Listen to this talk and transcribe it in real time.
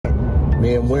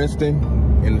Me and Winston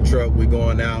in the truck, we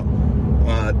going out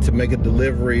to make a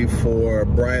delivery for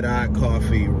Bright Eye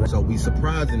Coffee. So we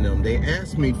surprising them. They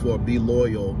asked me for a Be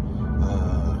Loyal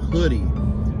hoodie.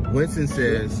 Winston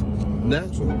says,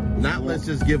 not let's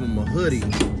just give them a hoodie.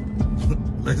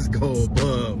 Let's go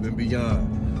above and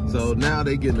beyond. So now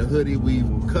they getting a hoodie. We've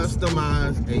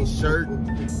customized a shirt,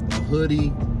 a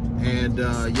hoodie, and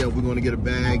yeah, we're gonna get a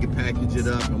bag and package it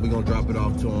up, and we're gonna drop it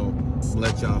off to them.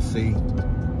 Let y'all see.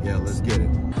 Yeah, let's get it.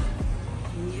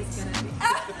 He is gonna be. I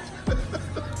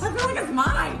feel like it's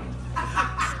mine.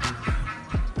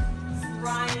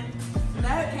 Ryan. No,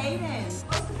 Caden.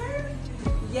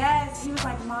 Yes, he was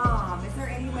like, Mom, is there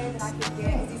any way that I could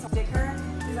get a sticker?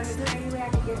 He's like, is there any way I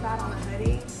could get that on a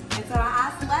hoodie? And so I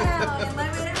asked Leo and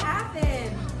let it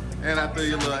happen. And I threw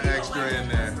you a little extra in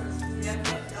there.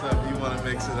 So if you want to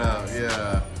mix it up,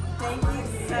 yeah. Thank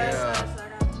you so much.